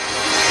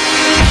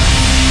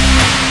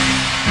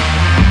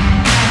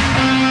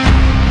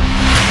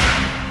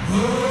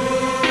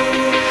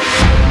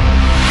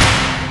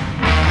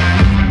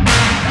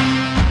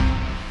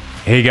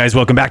Hey guys,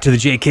 welcome back to the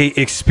JK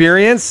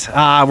Experience.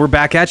 We're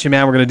back at you,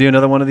 man. We're going to do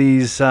another one of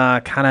these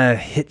kind of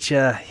hit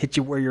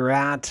you where you're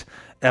at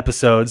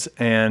episodes.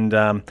 And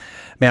man,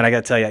 I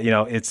got to tell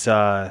you, it's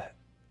I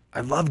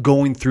love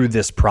going through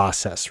this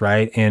process,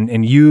 right?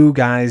 And you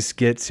guys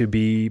get to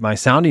be my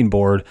sounding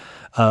board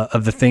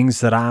of the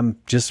things that I'm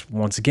just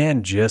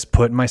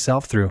putting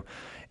myself through.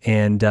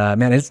 And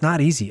man, it's not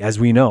easy, as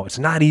we know. It's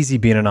not easy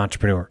being an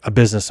entrepreneur, a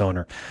business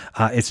owner.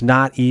 It's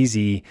not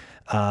easy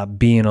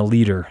being a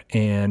leader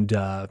and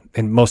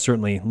most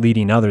certainly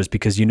leading others,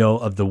 because you know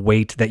of the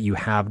weight that you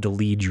have to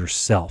lead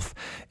yourself.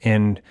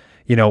 And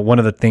one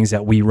of the things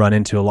that we run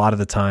into a lot of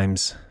the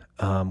times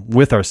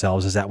with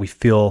ourselves is that we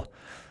feel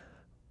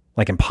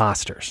like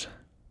imposters.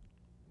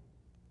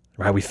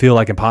 Right? We feel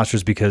like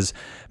imposters because,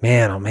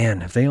 man, oh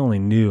man, if they only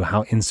knew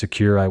how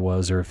insecure I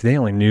was, or if they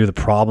only knew the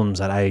problems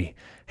that I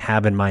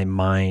have in my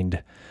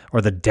mind, or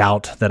the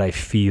doubt that I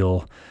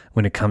feel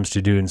when it comes to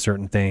doing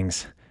certain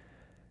things.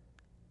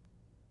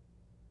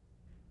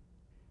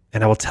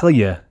 And I will tell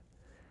you,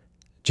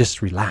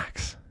 just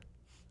relax,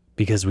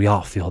 because we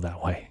all feel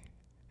that way.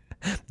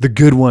 The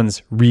good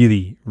ones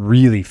really,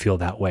 really feel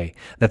that way,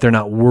 that they're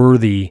not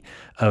worthy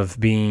of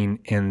being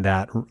in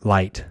that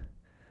light,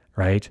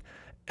 right?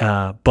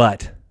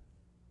 But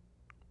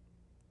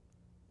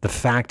the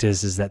fact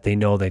is that they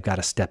know they've got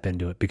to step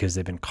into it because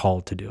they've been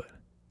called to do it.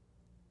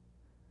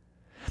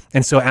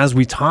 And so as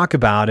we talk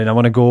about it, I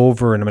want to go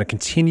over and I'm going to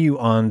continue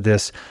on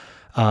this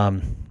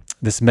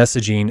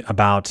messaging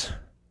about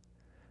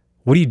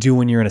what do you do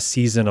when you're in a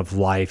season of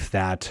life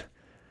that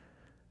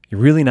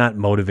you're really not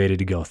motivated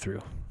to go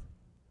through.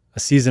 A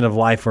season of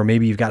life where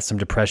maybe you've got some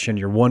depression.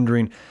 You're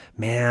wondering,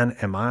 man,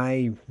 am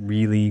I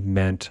really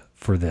meant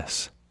for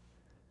this?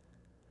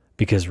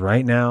 Because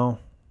right now,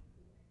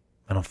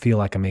 I don't feel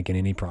like I'm making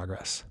any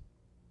progress.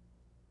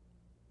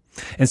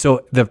 And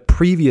so the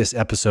previous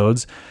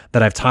episodes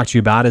that I've talked to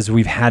you about is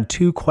we've had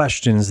two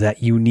questions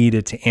that you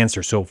needed to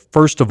answer. So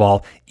first of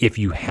all, if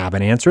you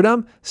haven't answered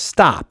them,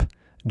 stop.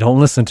 Don't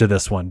listen to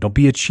this one. Don't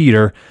be a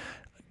cheater.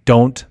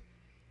 Don't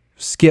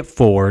skip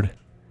forward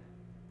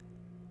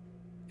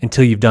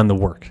until you've done the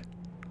work,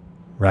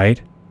 right?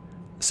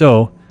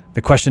 So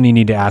the question you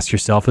need to ask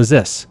yourself is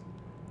this.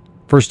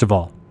 First of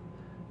all,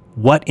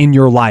 what in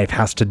your life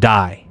has to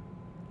die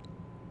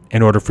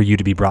in order for you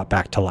to be brought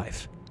back to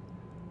life?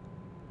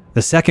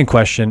 The second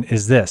question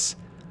is this: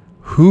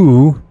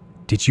 who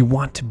did you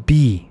want to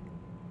be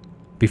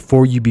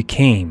before you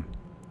became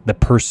the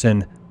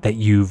person that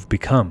you've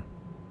become?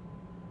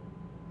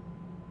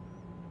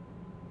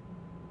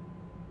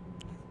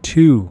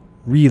 Two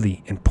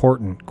really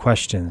important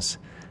questions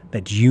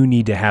that you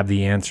need to have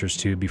the answers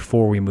to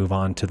before we move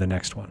on to the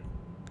next one.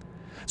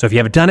 So if you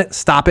haven't done it,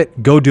 stop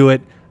it, go do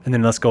it, and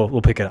then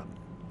we'll pick it up.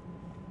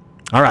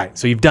 All right,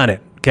 so you've done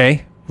it,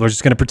 okay? We're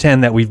just going to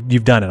pretend that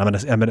you've done it.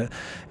 I'm gonna.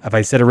 If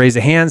I said a raise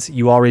of hands,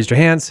 you all raised your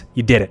hands.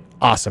 You did it.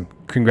 Awesome.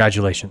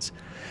 Congratulations.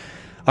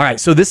 All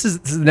right. So this is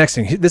the next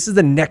thing. This is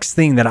the next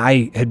thing that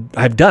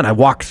I've done. I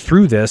walked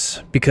through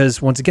this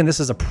because, once again, this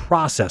is a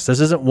process. This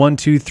isn't 1,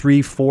 2,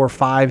 3, 4,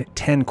 5,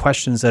 10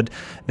 questions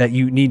that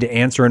you need to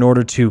answer in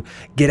order to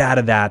get out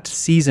of that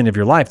season of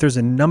your life. There's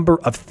a number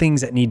of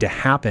things that need to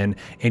happen,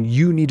 and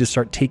you need to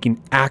start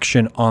taking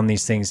action on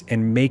these things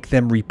and make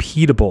them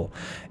repeatable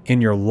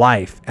in your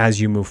life as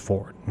you move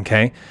forward.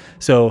 Okay.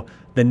 So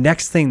the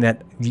next thing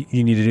that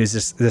you need to do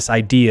is this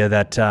idea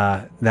that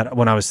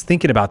when I was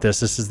thinking about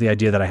this is the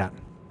idea that I had.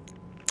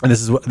 And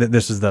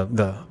this is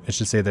the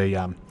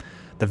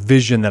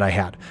vision that I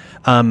had.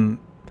 I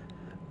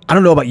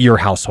don't know about your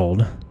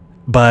household,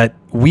 but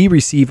we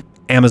receive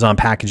Amazon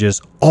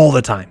packages all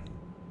the time.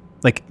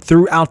 Like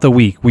throughout the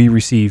week, we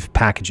receive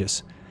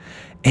packages.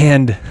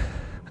 And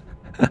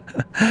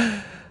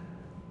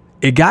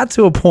it got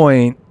to a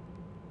point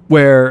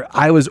where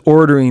I was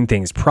ordering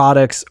things,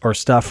 products or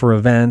stuff for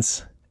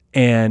events,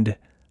 and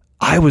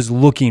I was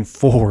looking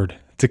forward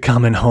to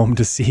coming home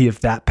to see if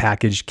that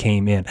package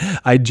came in.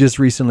 I just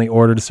recently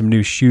ordered some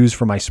new shoes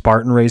for my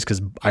Spartan race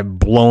because I've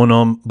blown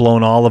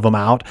all of them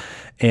out.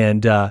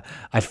 And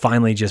I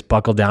finally just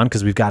buckled down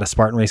because we've got a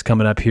Spartan race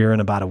coming up here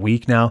in about a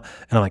week now.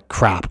 And I'm like,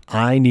 crap,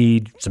 I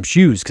need some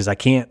shoes because I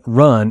can't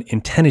run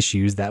in tennis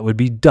shoes. That would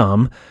be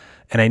dumb.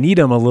 And I need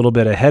them a little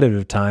bit ahead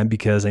of time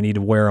because I need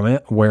to wear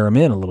them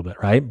in a little bit,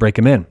 right? Break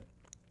them in.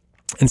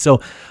 And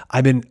so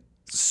I've been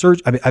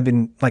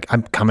like,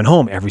 I'm coming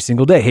home every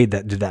single day. Hey,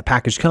 did that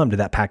package come? Did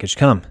that package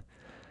come?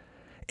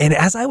 And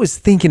as I was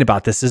thinking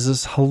about this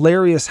is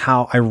hilarious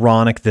how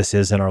ironic this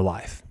is in our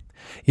life.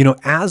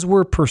 As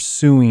we're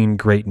pursuing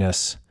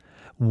greatness,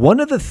 one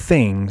of the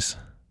things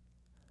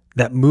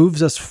that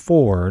moves us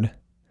forward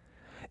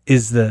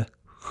is the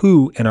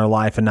who in our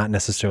life and not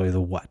necessarily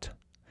the what.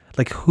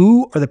 Like,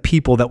 who are the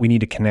people that we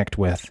need to connect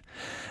with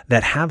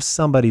that have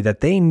somebody that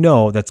they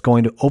know that's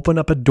going to open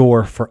up a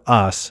door for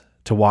us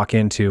to walk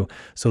into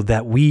so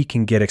that we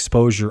can get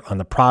exposure on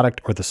the product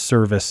or the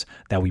service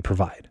that we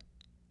provide.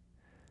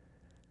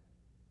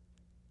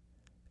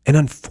 And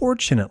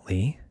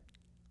unfortunately,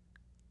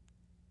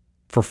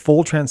 for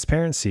full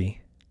transparency,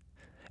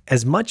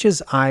 as much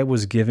as I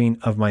was giving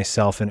of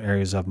myself in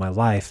areas of my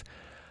life,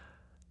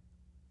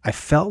 I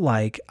felt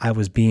like I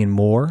was being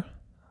more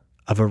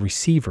of a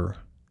receiver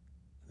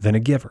than a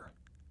giver.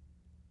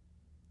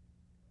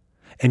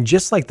 And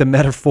just like the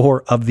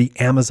metaphor of the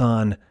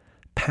Amazon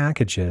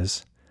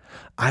packages,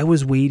 I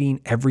was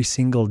waiting every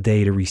single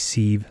day to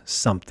receive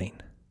something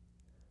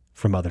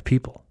from other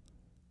people.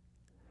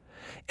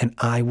 And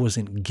I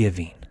wasn't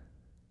giving.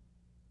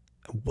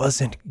 I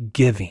wasn't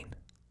giving.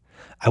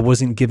 I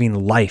wasn't giving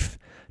life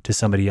to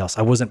somebody else.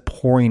 I wasn't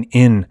pouring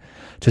in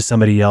to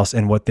somebody else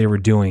and what they were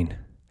doing.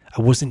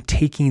 I wasn't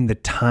taking the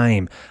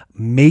time,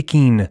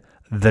 making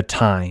the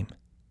time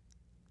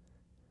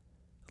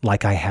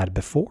like I had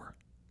before.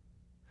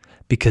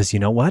 Because you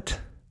know what?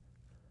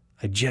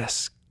 I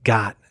just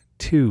got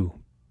too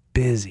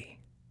busy.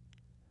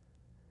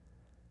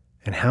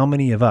 And how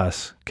many of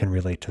us can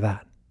relate to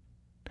that?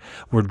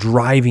 We're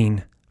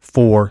driving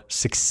for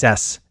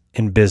success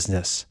in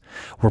business.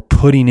 We're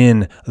putting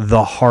in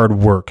the hard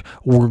work.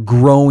 We're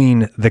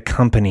growing the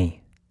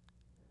company.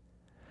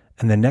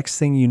 And the next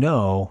thing you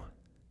know,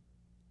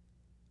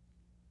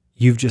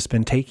 you've just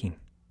been taking.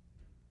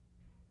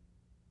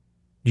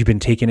 You've been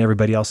taking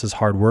everybody else's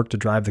hard work to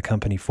drive the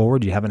company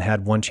forward. You haven't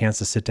had one chance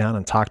to sit down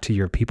and talk to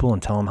your people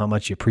and tell them how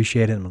much you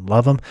appreciate them and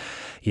love them.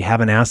 You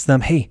haven't asked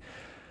them, hey,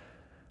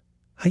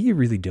 how you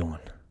really doing?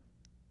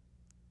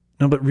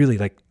 No, but really,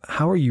 like,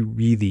 how are you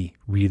really,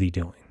 really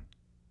doing?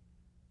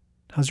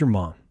 How's your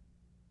mom?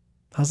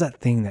 How's that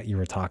thing that you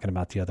were talking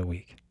about the other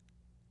week?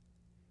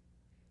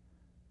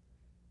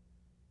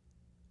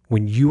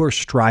 When you are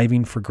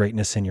striving for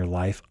greatness in your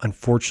life,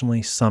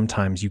 unfortunately,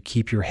 sometimes you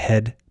keep your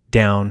head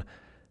down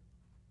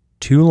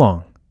too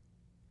long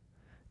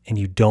and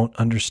you don't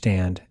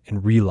understand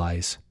and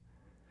realize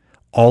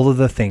all of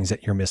the things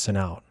that you're missing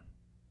out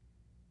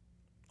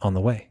on the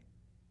way.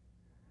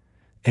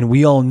 And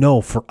we all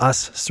know, for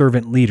us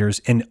servant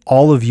leaders, and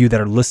all of you that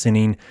are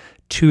listening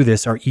to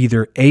this are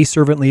either a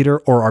servant leader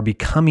or are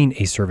becoming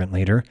a servant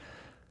leader,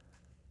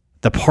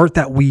 the part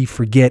that we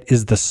forget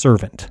is the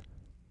servant.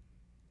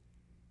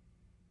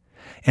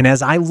 And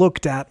as I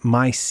looked at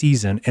my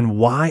season and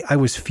why I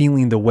was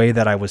feeling the way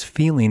that I was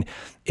feeling,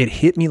 it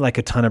hit me like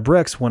a ton of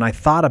bricks when I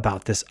thought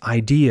about this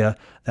idea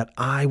that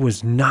I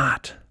was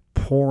not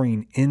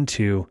pouring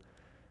into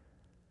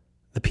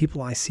the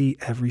people I see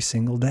every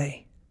single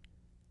day.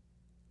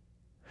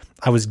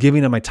 I was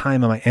giving of my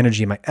time and my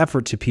energy and my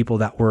effort to people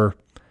that were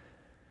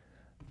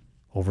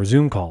over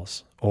Zoom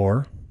calls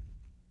or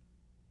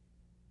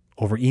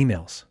over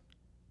emails.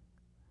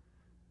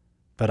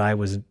 But I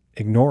was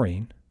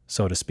ignoring,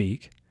 so to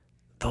speak,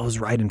 those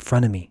right in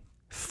front of me,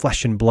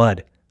 flesh and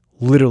blood,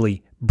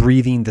 literally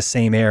breathing the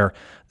same air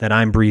that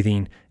I'm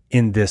breathing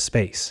in this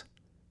space.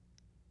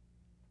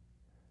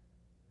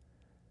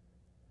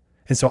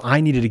 And so I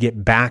needed to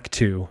get back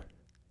to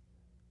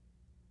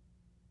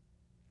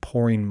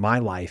pouring my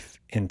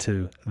life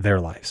into their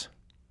lives.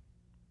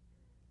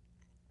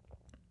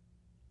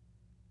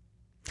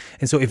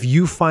 And so if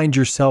you find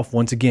yourself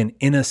once again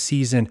in a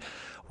season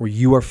where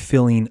you are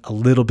feeling a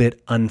little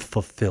bit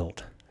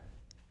unfulfilled,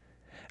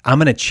 I'm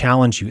going to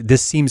challenge you.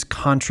 This seems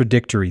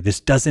contradictory.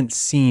 This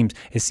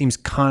seems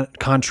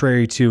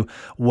contrary to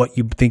what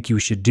you think you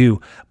should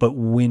do. But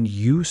when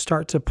you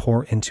start to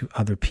pour into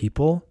other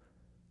people,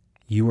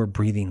 you are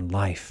breathing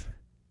life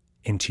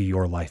into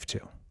your life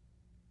too.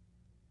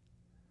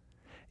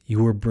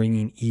 You are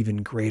bringing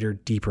even greater,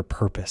 deeper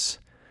purpose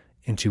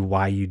into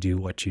why you do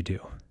what you do.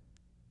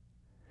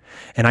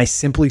 And I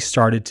simply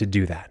started to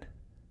do that.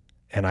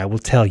 And I will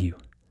tell you,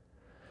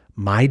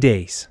 my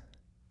days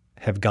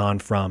have gone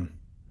from,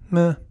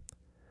 meh,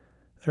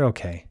 they're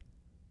okay.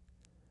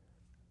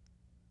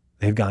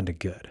 They've gone to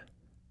good.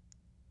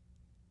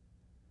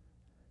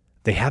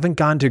 They haven't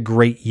gone to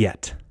great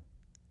yet.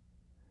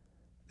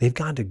 They've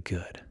gone to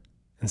good.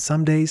 And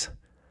some days,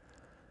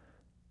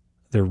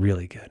 they're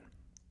really good.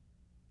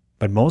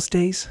 But most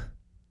days,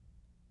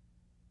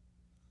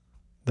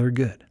 they're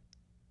good.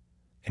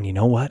 And you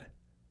know what?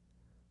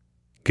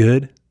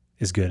 Good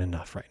is good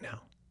enough right now.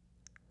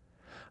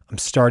 I'm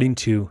starting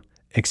to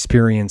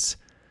experience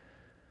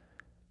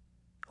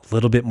a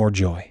little bit more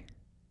joy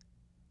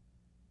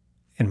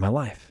in my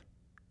life.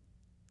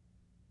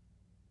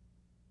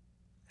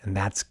 And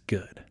that's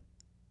good.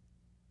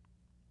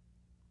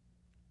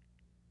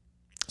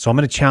 So I'm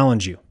going to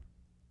challenge you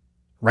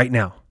right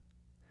now,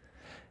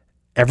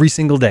 every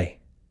single day.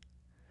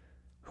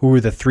 Who are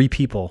the 3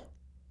 people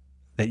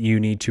that you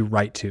need to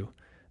write to,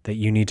 that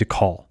you need to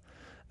call,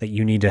 that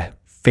you need to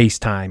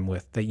FaceTime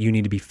with, that you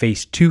need to be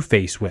face to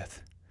face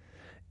with?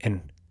 And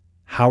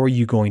how are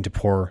you going to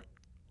pour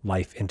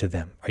life into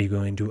them? Are you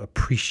going to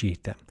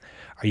appreciate them?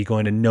 Are you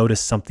going to notice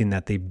something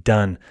that they've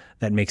done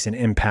that makes an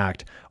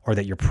impact or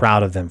that you're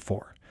proud of them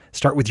for?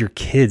 Start with your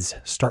kids.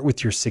 Start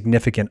with your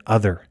significant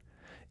other.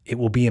 It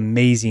will be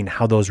amazing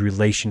how those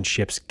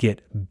relationships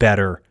get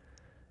better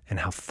and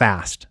how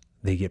fast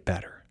they get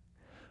better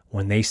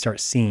when they start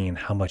seeing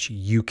how much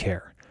you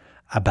care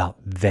about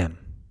them.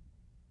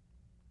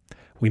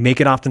 We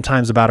make it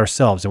oftentimes about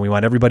ourselves and we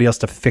want everybody else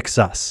to fix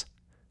us.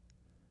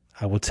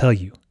 I will tell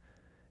you,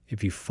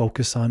 if you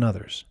focus on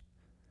others,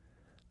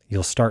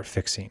 you'll start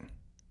fixing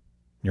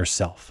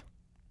yourself.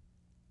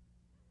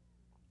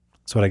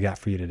 That's what I got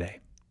for you today.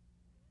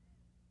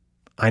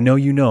 I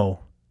know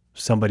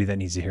somebody that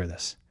needs to hear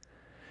this.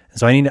 And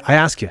so I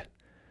ask you,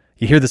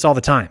 you hear this all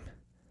the time.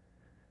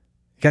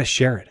 You got to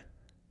share it.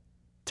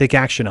 Take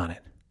action on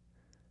it.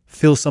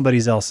 Fill somebody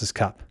else's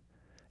cup.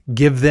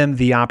 Give them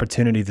the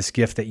opportunity, this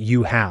gift that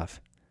you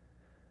have.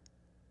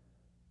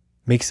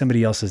 Make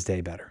somebody else's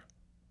day better.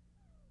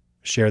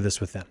 Share this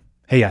with them.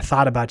 Hey, I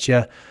thought about you.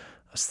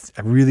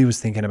 I really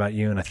was thinking about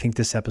you, and I think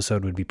this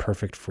episode would be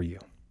perfect for you.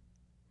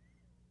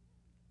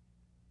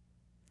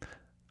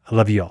 I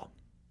love you all.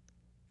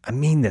 I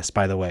mean this,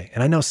 by the way.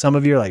 And I know some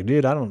of you are like,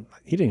 dude,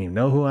 he didn't even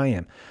know who I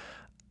am.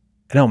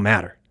 It don't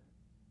matter.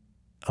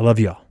 I love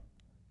you all.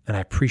 And I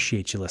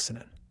appreciate you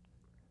listening.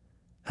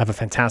 Have a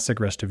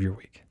fantastic rest of your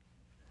week.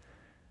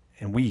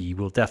 And we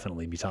will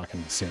definitely be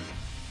talking soon.